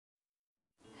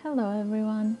Hello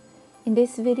everyone! In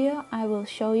this video I will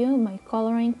show you my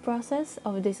coloring process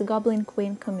of this Goblin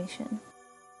Queen commission.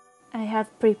 I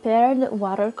have prepared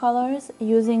watercolors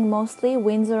using mostly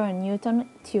Winsor Newton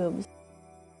tubes.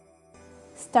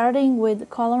 Starting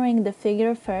with coloring the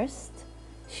figure first,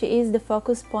 she is the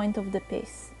focus point of the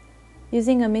piece,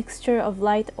 using a mixture of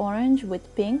light orange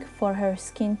with pink for her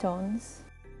skin tones.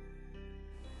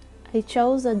 I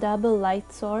chose a double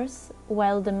light source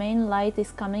while the main light is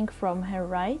coming from her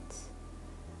right.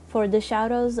 For the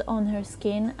shadows on her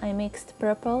skin, I mixed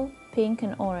purple, pink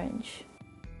and orange.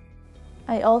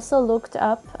 I also looked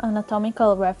up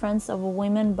anatomical reference of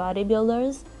women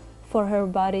bodybuilders for her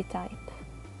body type.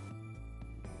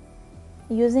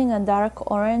 Using a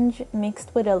dark orange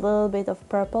mixed with a little bit of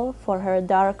purple for her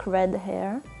dark red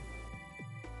hair.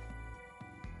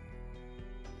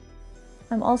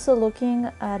 I'm also looking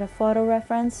at a photo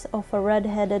reference of a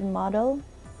red-headed model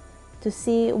to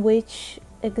see which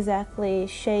exactly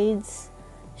shades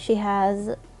she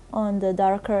has on the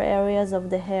darker areas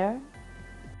of the hair.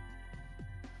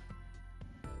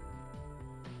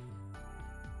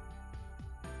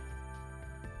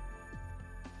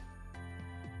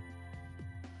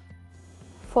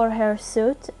 For her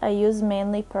suit, I use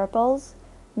mainly purples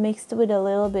mixed with a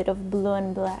little bit of blue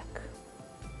and black.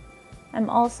 I'm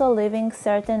also leaving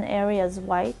certain areas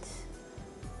white.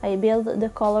 I build the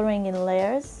coloring in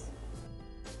layers.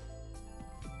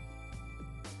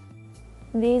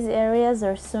 These areas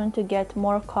are soon to get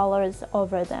more colors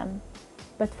over them,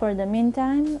 but for the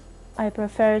meantime, I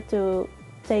prefer to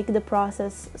take the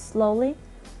process slowly,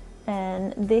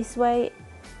 and this way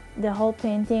the whole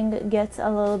painting gets a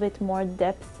little bit more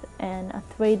depth and a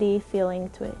 3D feeling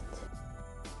to it.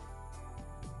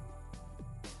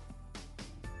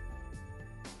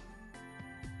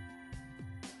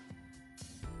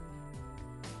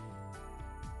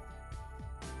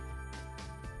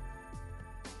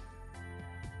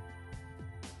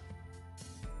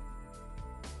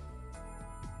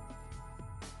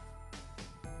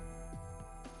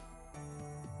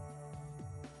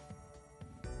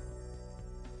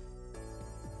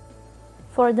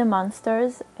 For the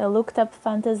monsters, I looked up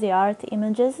fantasy art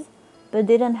images, but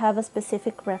didn't have a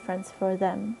specific reference for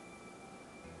them.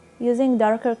 Using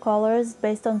darker colors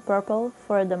based on purple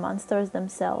for the monsters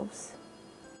themselves.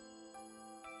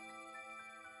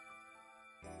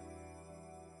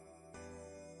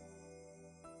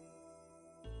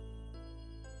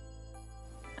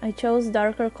 I chose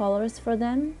darker colors for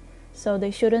them, so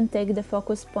they shouldn't take the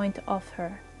focus point off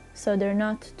her, so they're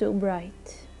not too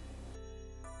bright.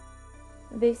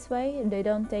 This way, they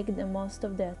don't take the most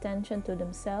of the attention to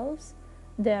themselves,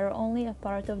 they are only a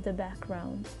part of the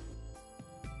background.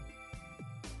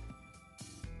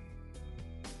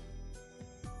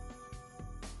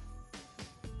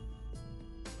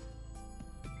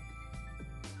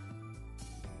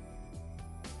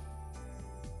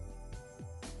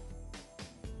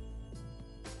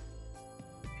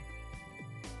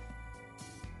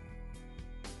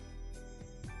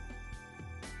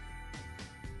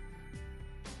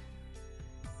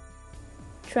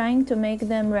 Trying to make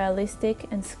them realistic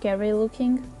and scary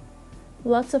looking.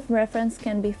 Lots of reference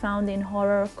can be found in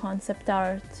horror concept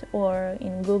art or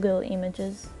in Google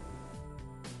images.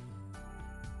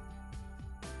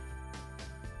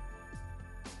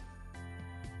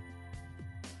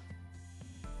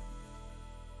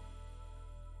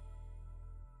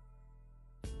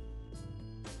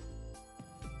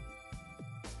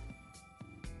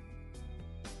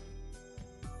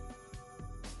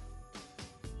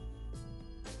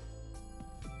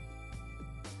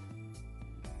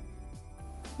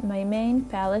 My main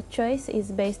palette choice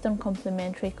is based on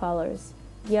complementary colors,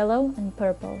 yellow and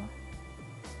purple.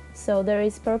 So there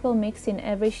is purple mixed in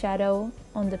every shadow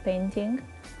on the painting,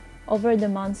 over the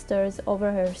monsters,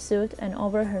 over her suit and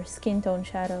over her skin tone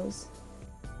shadows.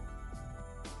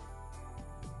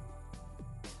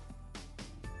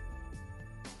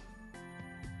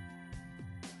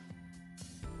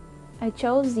 I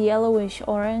chose yellowish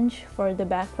orange for the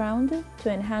background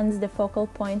to enhance the focal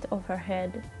point of her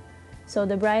head. So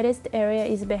the brightest area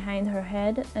is behind her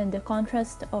head and the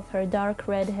contrast of her dark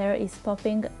red hair is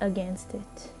popping against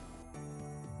it.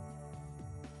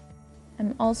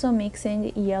 I'm also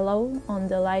mixing yellow on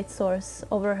the light source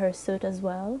over her suit as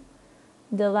well.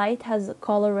 The light has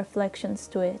color reflections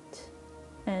to it,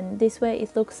 and this way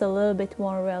it looks a little bit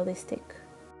more realistic.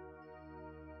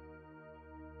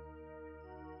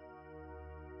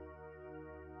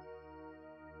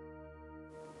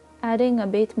 Adding a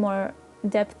bit more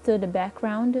depth to the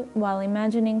background while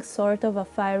imagining sort of a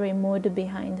fiery mood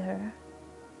behind her.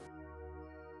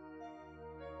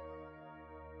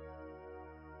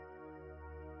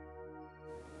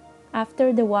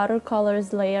 After the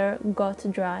watercolors layer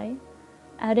got dry,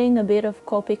 adding a bit of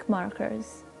Copic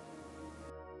markers.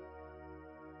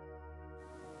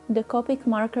 The Copic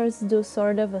markers do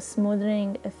sort of a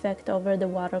smoothing effect over the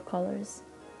watercolors.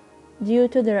 Due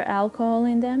to their alcohol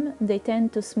in them, they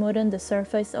tend to smoothen the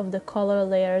surface of the color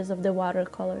layers of the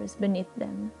watercolors beneath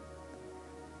them.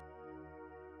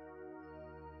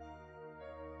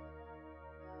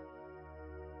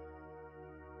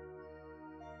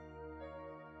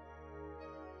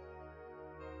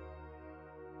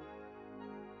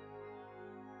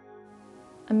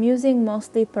 I'm using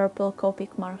mostly purple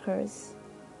Copic markers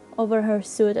over her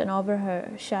suit and over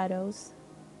her shadows.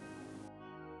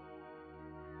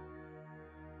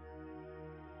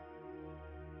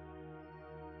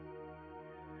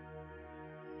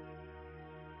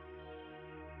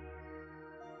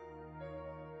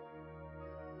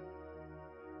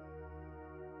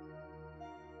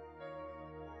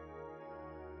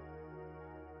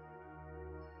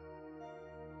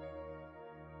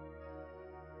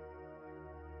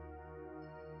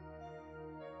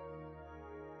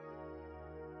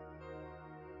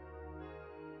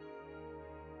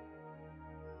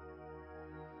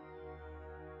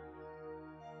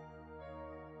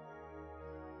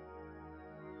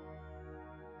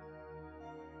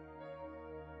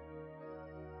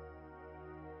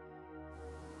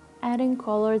 Adding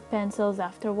colored pencils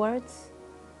afterwards.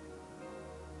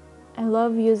 I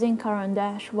love using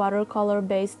Carandache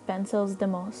watercolor-based pencils the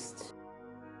most.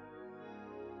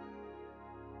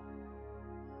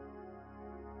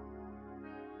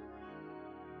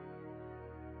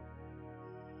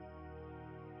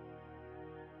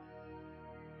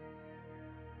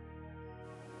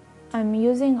 I'm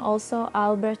using also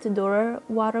Albrecht Durer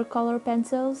watercolor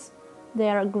pencils. They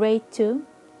are great too.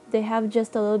 They have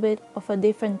just a little bit of a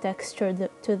different texture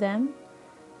to them,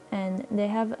 and they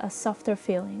have a softer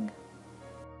feeling.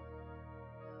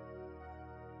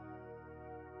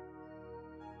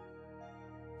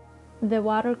 The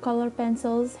watercolor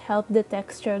pencils help the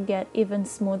texture get even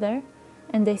smoother,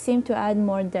 and they seem to add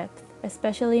more depth,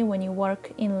 especially when you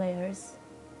work in layers.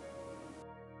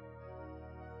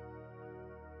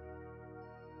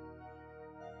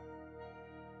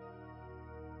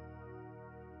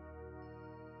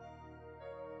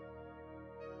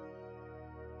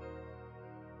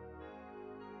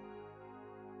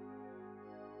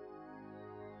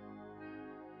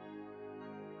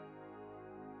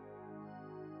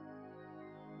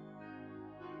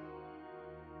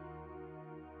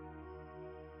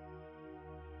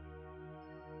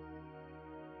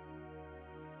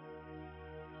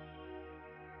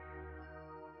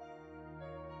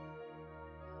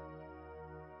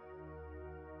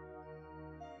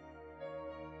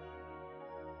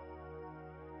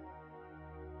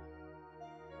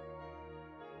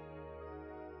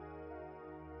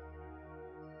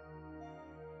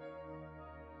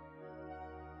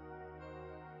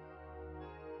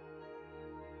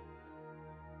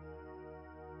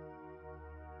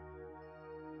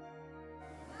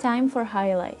 Time for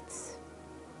highlights.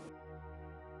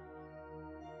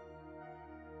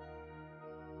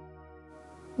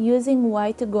 Using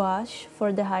white gouache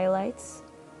for the highlights,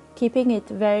 keeping it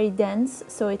very dense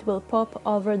so it will pop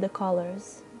over the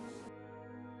colors.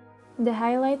 The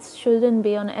highlights shouldn't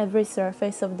be on every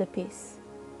surface of the piece.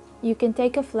 You can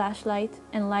take a flashlight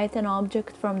and light an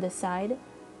object from the side,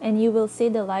 and you will see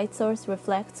the light source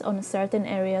reflects on certain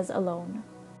areas alone.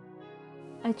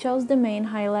 I chose the main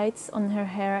highlights on her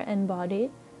hair and body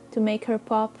to make her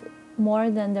pop more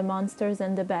than the monsters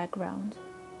in the background.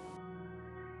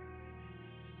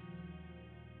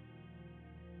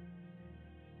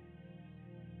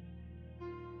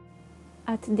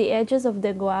 At the edges of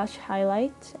the gouache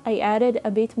highlight, I added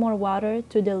a bit more water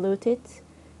to dilute it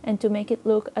and to make it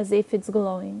look as if it's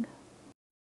glowing.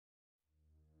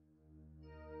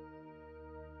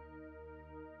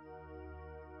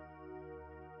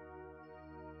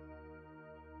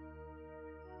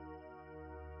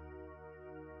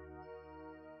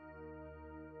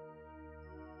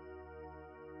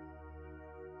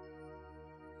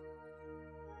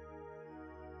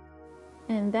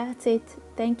 And that's it.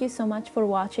 Thank you so much for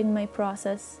watching my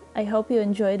process. I hope you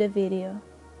enjoyed the video.